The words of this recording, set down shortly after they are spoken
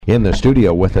In the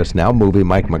studio with us now,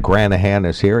 MIke McGranaghan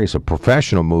is here. He's a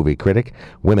professional movie critic,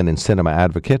 women in cinema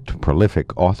advocate,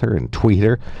 prolific author and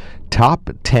tweeter. Top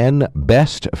 10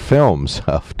 best films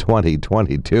of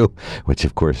 2022, which,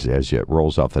 of course, as it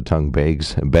rolls off the tongue,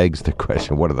 begs the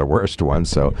question, what are the worst ones?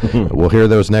 So we'll hear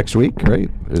those next week, right?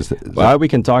 We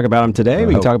can talk about them today.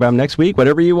 We can talk about them next week,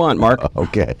 whatever you want, Mark.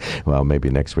 Okay. Well, maybe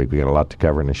next week. We got a lot to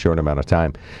cover in a short amount of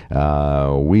time.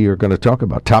 We are going to talk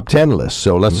about top 10 lists.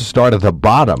 So let's start at the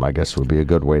bottom, I guess would be a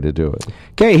good way to do it.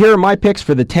 Okay, here are my picks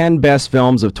for the 10 best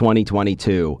films of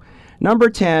 2022.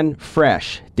 Number 10,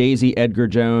 Fresh. Daisy Edgar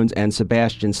Jones and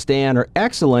Sebastian Stan are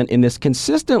excellent in this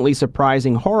consistently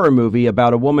surprising horror movie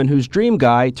about a woman whose dream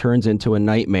guy turns into a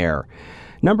nightmare.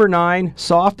 Number 9,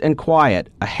 Soft and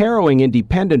Quiet, a harrowing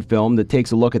independent film that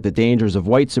takes a look at the dangers of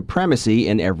white supremacy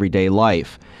in everyday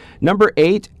life. Number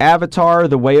 8, Avatar: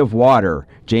 The Way of Water.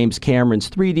 James Cameron's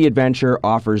 3D adventure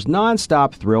offers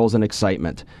non-stop thrills and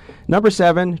excitement. Number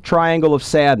 7, Triangle of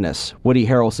Sadness. Woody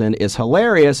Harrelson is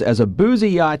hilarious as a boozy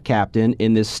yacht captain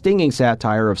in this stinging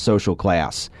satire of social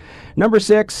class. Number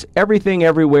 6, Everything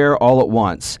Everywhere All at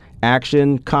Once.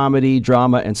 Action, comedy,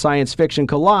 drama, and science fiction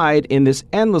collide in this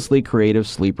endlessly creative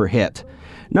sleeper hit.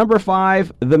 Number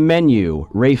 5, The Menu.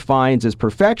 Ralph Fiennes is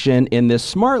perfection in this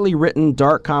smartly written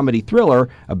dark comedy thriller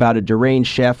about a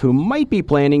deranged chef who might be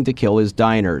planning to kill his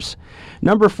diners.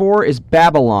 Number 4 is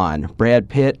Babylon. Brad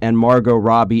Pitt and Margot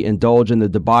Robbie indulge in the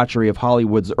debauchery of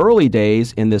Hollywood's early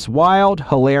days in this wild,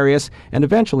 hilarious, and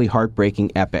eventually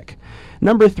heartbreaking epic.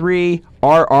 Number 3,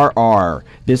 RRR.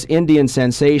 This Indian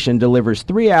sensation delivers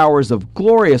 3 hours of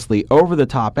gloriously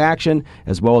over-the-top action,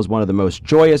 as well as one of the most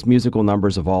joyous musical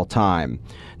numbers of all time.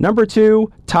 Number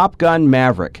 2, Top Gun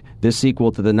Maverick. This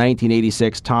sequel to the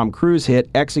 1986 Tom Cruise hit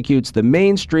executes the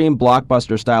mainstream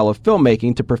blockbuster style of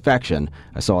filmmaking to perfection.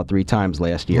 I saw it 3 times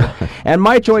last year. And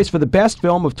my choice for the best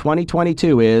film of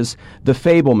 2022 is The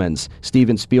Fabelmans.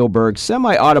 Steven Spielberg's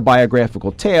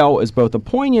semi-autobiographical tale is both a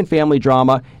poignant family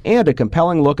drama and a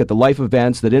compelling look at the life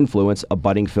events that influence a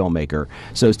budding filmmaker.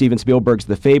 So Steven Spielberg's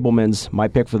The Fabelmans, my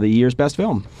pick for the year's best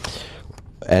film.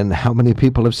 And how many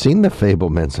people have seen The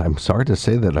Fabelmans? I'm sorry to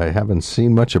say that I haven't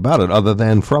seen much about it other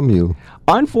than from you.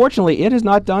 Unfortunately, it has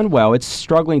not done well. It's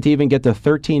struggling to even get to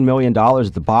 $13 million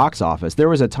at the box office. There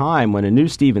was a time when a new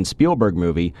Steven Spielberg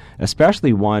movie,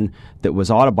 especially one that was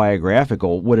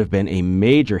autobiographical, would have been a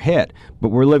major hit. But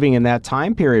we're living in that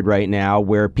time period right now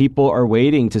where people are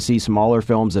waiting to see smaller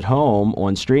films at home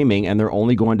on streaming, and they're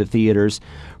only going to theaters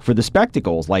for the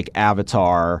spectacles like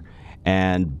Avatar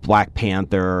and Black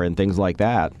Panther and things like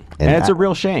that. And it's a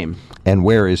real shame. And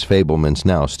where is Fabelmans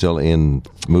now? Still in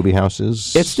movie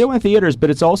houses? It's still in theaters,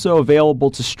 but it's also available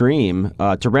to stream,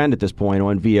 to rent at this point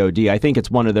on VOD. I think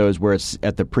it's one of those where it's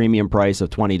at the premium price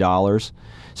of $20.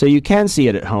 So you can see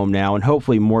it at home now, and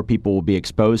hopefully more people will be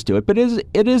exposed to it. But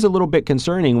it is a little bit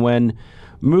concerning when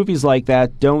movies like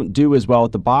that don't do as well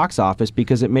at the box office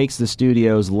because it makes the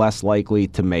studios less likely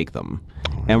to make them.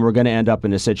 And we're going to end up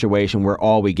in a situation where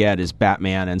all we get is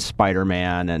Batman and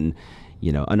Spider-Man and,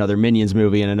 another Minions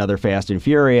movie and another Fast and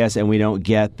Furious, and we don't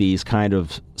get these kind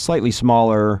of slightly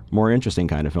smaller, more interesting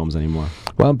kind of films anymore.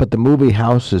 Well, but the movie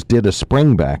houses did a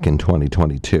spring back in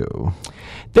 2022.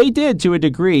 They did to a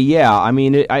degree, yeah. I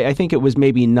mean, I think it was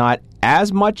maybe not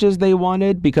as much as they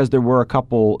wanted because there were a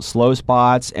couple slow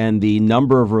spots and the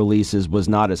number of releases was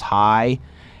not as high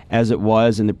as it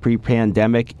was in the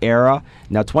pre-pandemic era.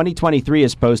 Now, 2023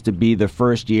 is supposed to be the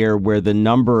first year where the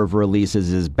number of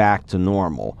releases is back to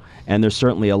normal. And there's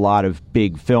certainly a lot of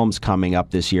big films coming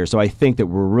up this year. So I think that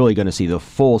we're really going to see the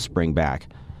full spring back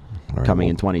coming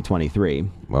in 2023.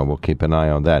 Well, we'll keep an eye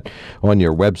on that. On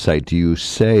your website, do you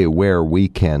say where we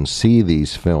can see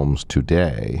these films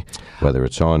today, whether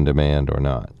it's on demand or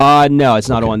not? No, it's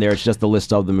not on there. It's just the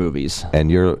list of the movies.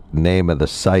 And your name of the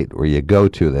site where you go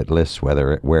to that lists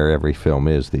where every film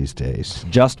is these days?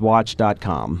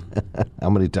 JustWatch.com. How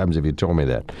many times have you told me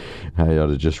that? I ought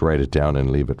to just write it down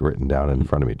and leave it written down in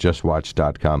front of me.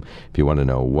 JustWatch.com. If you want to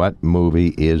know what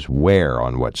movie is where,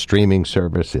 on what streaming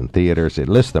service, in theaters, it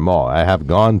lists them all. I have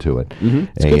gone to it. Mm-hmm.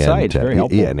 It's a good site. Very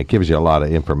helpful. Yeah, and it gives you a lot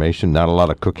of information. Not a lot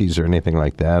of cookies or anything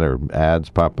like that, or ads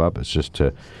pop up. It's just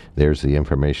there's the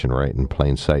information right in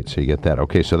plain sight, so you get that.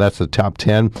 Okay, so that's the top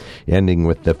 10, ending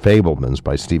with The Fabelmans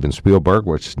by Steven Spielberg,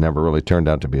 which never really turned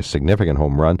out to be a significant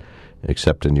home run,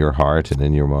 except in your heart and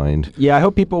in your mind. Yeah, I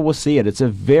hope people will see it. It's a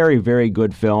very, very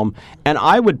good film, and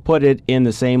I would put it in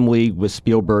the same league with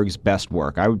Spielberg's best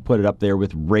work. I would put it up there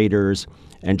with Raiders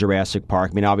and Jurassic Park.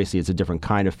 I mean, obviously, it's a different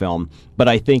kind of film, but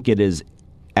I think it is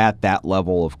at that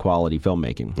level of quality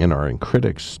filmmaking. And are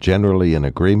critics generally in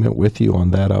agreement with you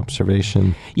on that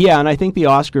observation? Yeah, and I think the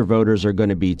Oscar voters are going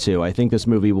to be too. I think this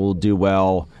movie will do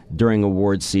well during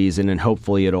awards season, and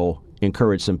hopefully it'll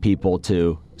encourage some people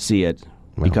to see it.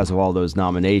 Because of all those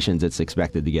nominations, it's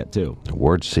expected to get too.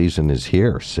 Award season is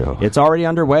here, so it's already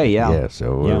underway. Yeah. Yeah.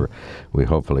 So we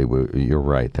hopefully you're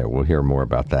right that we'll hear more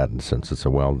about that, and since it's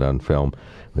a well done film,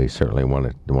 we certainly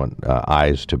want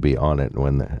eyes to be on it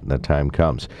when the time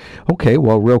comes. Okay.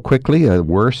 Well, real quickly, a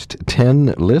worst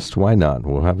 10 list. Why not?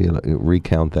 We'll have you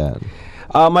recount that.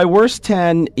 My worst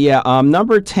 10. Yeah.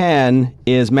 Number 10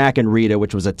 is Mac and Rita,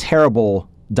 which was a terrible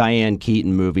Diane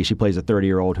Keaton movie. She plays a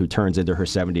 30-year-old who turns into her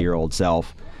 70-year-old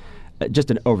self.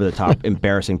 Just an over-the-top,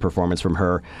 embarrassing performance from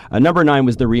her. Number 9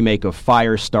 was the remake of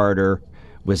Firestarter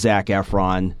with Zac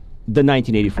Efron. The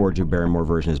 1984 Drew Barrymore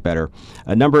version is better.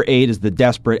 Number 8 is The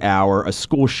Desperate Hour, a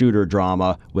school shooter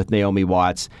drama with Naomi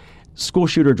Watts. School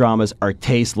shooter dramas are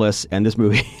tasteless, and this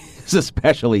movie is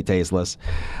especially tasteless.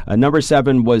 Number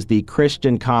 7 was the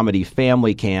Christian comedy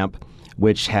Family Camp,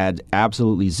 which had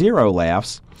absolutely zero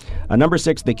laughs. Number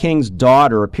 6, The King's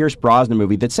Daughter, a Pierce Brosnan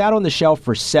movie that sat on the shelf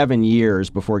for 7 years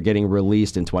before getting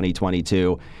released in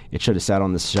 2022. It should have sat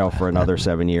on the shelf for another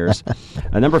 7 years.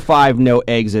 Number 5, No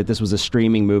Exit. This was a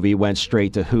streaming movie, went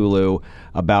straight to Hulu,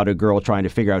 about a girl trying to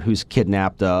figure out who's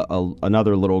kidnapped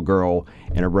another little girl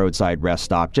in a roadside rest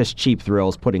stop. Just cheap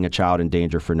thrills, putting a child in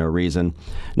danger for no reason.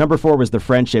 Number 4 was The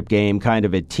Friendship Game, kind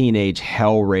of a teenage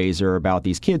hellraiser about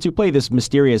these kids who play this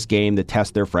mysterious game that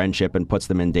tests their friendship and puts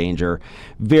them in danger.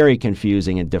 Very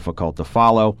confusing and difficult to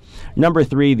follow. Number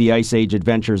 3, The Ice Age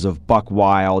Adventures of Buck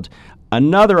Wild.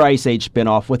 Another Ice Age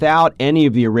spinoff without any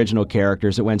of the original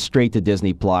characters. It went straight to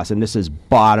Disney Plus, and this is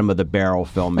bottom-of-the-barrel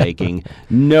filmmaking.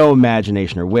 No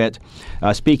imagination or wit.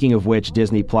 Speaking of which,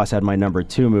 Disney Plus had my number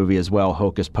 2 movie as well,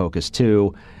 Hocus Pocus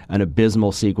 2, an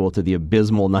abysmal sequel to the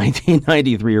abysmal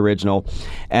 1993 original.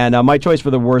 And my choice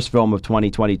for the worst film of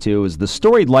 2022 is The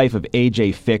Storied Life of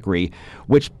A.J. Fikry,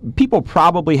 which people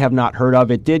probably have not heard of.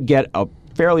 It did get a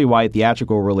fairly wide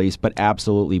theatrical release, but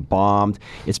absolutely bombed.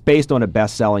 It's based on a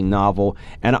best-selling novel,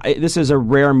 and this is a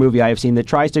rare movie I have seen that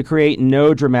tries to create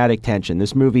no dramatic tension.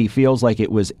 This movie feels like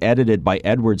it was edited by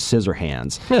Edward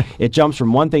Scissorhands. It jumps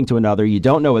from one thing to another. You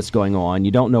don't know what's going on.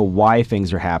 You don't know why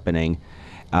things are happening,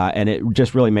 and it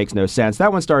just really makes no sense.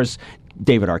 That one stars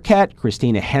David Arquette,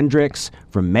 Christina Hendricks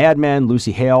from Mad Men,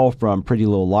 Lucy Hale from Pretty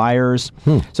Little Liars.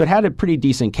 So it had a pretty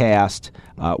decent cast.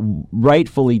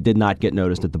 Rightfully did not get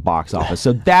noticed at the box office.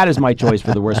 So that is my choice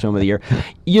for the worst film of the year.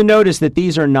 You notice that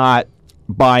these are not,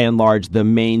 by and large, the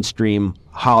mainstream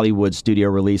Hollywood studio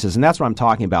releases, and that's what I'm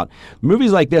talking about.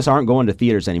 Movies like this aren't going to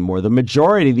theaters anymore. The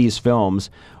majority of these films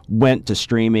went to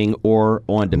streaming or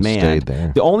on demand.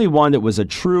 The only one that was a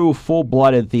true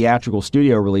full-blooded theatrical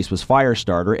studio release was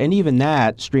Firestarter, and even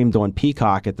that streamed on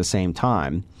Peacock at the same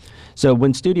time. So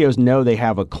when studios know they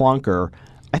have a clunker,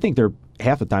 I think they're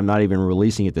half the time not even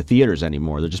releasing it to theaters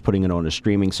anymore. They're just putting it on a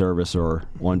streaming service or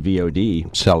on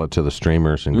VOD. Sell it to the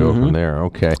streamers and go from there.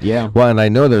 Okay. Yeah. Well, and I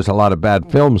know there's a lot of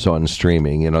bad films on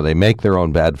streaming. You know, they make their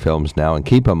own bad films now and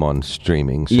keep them on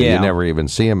streaming, so you never even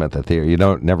see them at the theater. You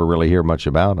never really hear much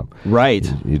about them. Right.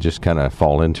 You just kind of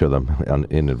fall into them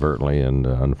inadvertently, and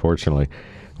unfortunately,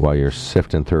 while you're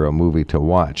sifting through a movie to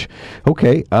watch.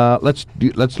 Okay, let's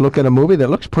look at a movie that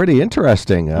looks pretty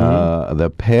interesting.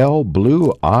 The Pale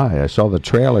Blue Eye. I saw the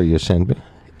trailer you sent me.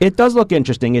 It does look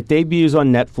interesting. It debuts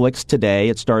on Netflix today.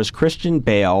 It stars Christian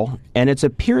Bale, and it's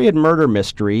a period murder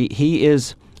mystery. He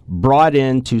is brought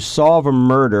in to solve a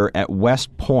murder at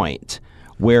West Point,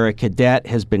 where a cadet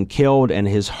has been killed and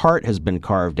his heart has been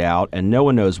carved out, and no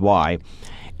one knows why.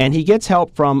 And he gets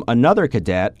help from another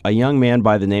cadet, a young man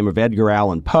by the name of Edgar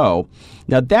Allan Poe.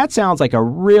 Now, that sounds like a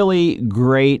really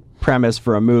great premise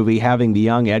for a movie, having the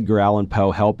young Edgar Allan Poe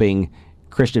helping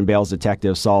Christian Bale's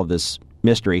detective solve this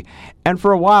mystery. And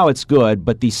for a while, it's good,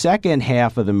 but the second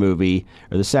half of the movie,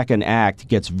 or the second act,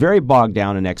 gets very bogged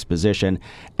down in exposition.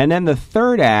 And then the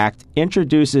third act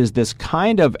introduces this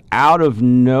kind of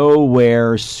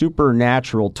out-of-nowhere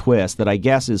supernatural twist that I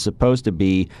guess is supposed to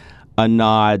be a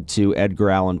nod to Edgar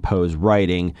Allan Poe's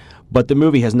writing, but the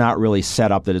movie has not really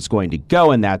set up that it's going to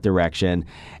go in that direction.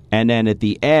 And then at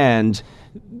the end,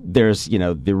 there's,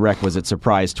 the requisite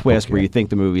surprise twist where you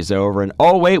think the movie's over, and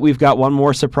oh wait, we've got one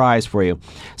more surprise for you.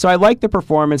 So I like the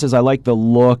performances, I like the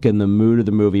look and the mood of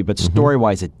the movie, but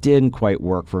story-wise, it didn't quite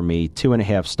work for me.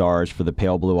 2.5 stars for The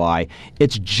Pale Blue Eye.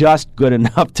 It's just good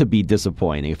enough to be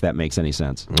disappointing, if that makes any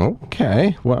sense.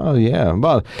 Okay, well, yeah,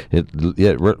 well, it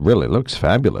really looks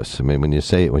fabulous. I mean, when you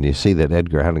see that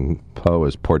Edgar Allan Poe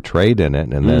is portrayed in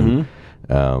it, and then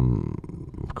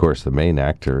of course, the main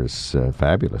actor is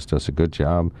fabulous, does a good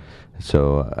job.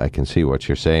 So I can see what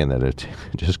you're saying, that it's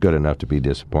just good enough to be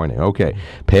disappointing. Okay,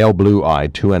 Pale Blue Eye,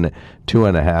 two and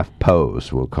a half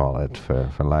pose, we'll call it,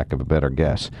 for lack of a better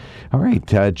guess. All right,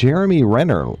 Jeremy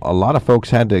Renner. A lot of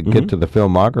folks had to get to the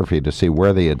filmography to see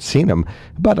where they had seen him,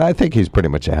 but I think he's pretty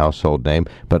much a household name,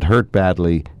 but hurt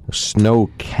badly. Snow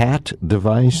cat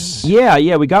device?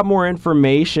 Yeah, we got more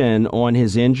information on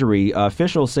his injury.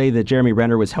 Officials say that Jeremy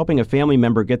Renner was helping a family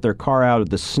member get their car out of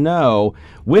the snow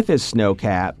with his snow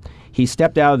cat. He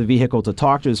stepped out of the vehicle to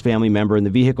talk to his family member, and the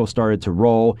vehicle started to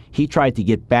roll. He tried to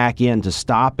get back in to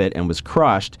stop it and was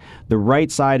crushed. The right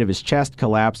side of his chest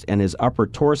collapsed, and his upper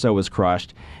torso was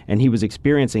crushed, and he was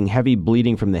experiencing heavy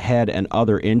bleeding from the head and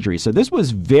other injuries. So this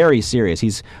was very serious.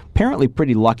 He's apparently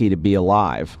pretty lucky to be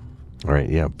alive. All right,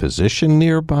 yeah. Physician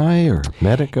nearby or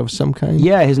medic of some kind?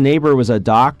 Yeah, his neighbor was a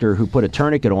doctor who put a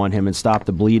tourniquet on him and stopped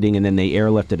the bleeding, and then they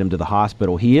airlifted him to the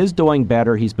hospital. He is doing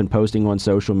better. He's been posting on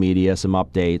social media some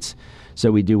updates,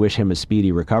 so we do wish him a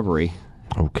speedy recovery.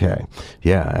 Okay.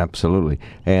 Yeah, absolutely.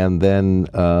 And then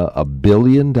 $1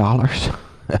 billion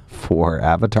for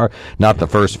Avatar. Not the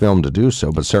first film to do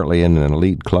so, but certainly in an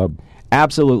elite club.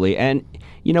 Absolutely. And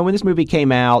you know, when this movie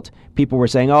came out, people were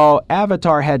saying, oh,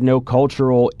 Avatar had no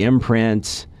cultural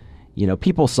imprint. You know,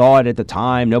 people saw it at the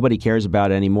time. Nobody cares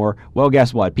about it anymore. Well,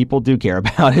 guess what? People do care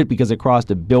about it because it crossed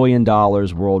 $1 billion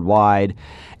worldwide,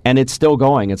 and it's still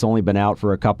going. It's only been out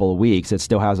for a couple of weeks. It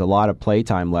still has a lot of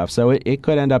playtime left, so it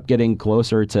could end up getting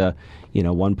closer to, you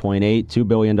know, $1.8, $2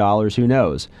 billion. Who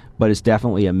knows? But it's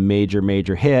definitely a major,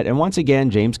 major hit. And once again,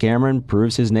 James Cameron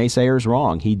proves his naysayers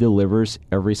wrong. He delivers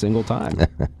every single time.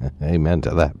 Amen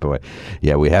to that, boy.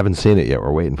 Yeah, we haven't seen it yet.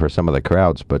 We're waiting for some of the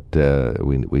crowds, but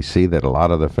we see that a lot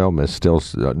of the film is still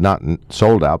not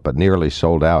sold out, but nearly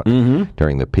sold out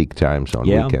during the peak times on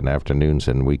weekend afternoons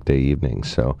and weekday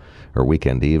evenings, or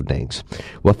weekend evenings.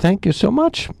 Well, thank you so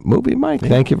much, Movie Mike.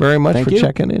 Thank you very much for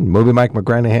checking in. Movie Mike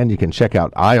McGranaghan. You can check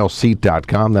out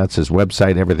aisleseat.com. That's his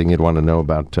website. Everything you'd want to know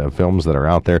about films that are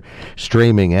out there,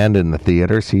 streaming and in the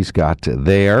theaters, he's got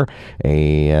there.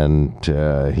 And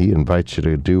he invites you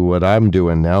to do what I'm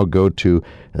doing now. Go to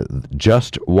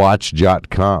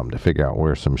justwatch.com to figure out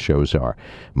where some shows are.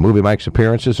 Movie Mike's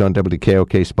appearances on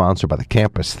WKOK, sponsored by the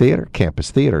Campus Theater,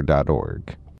 campustheater.org.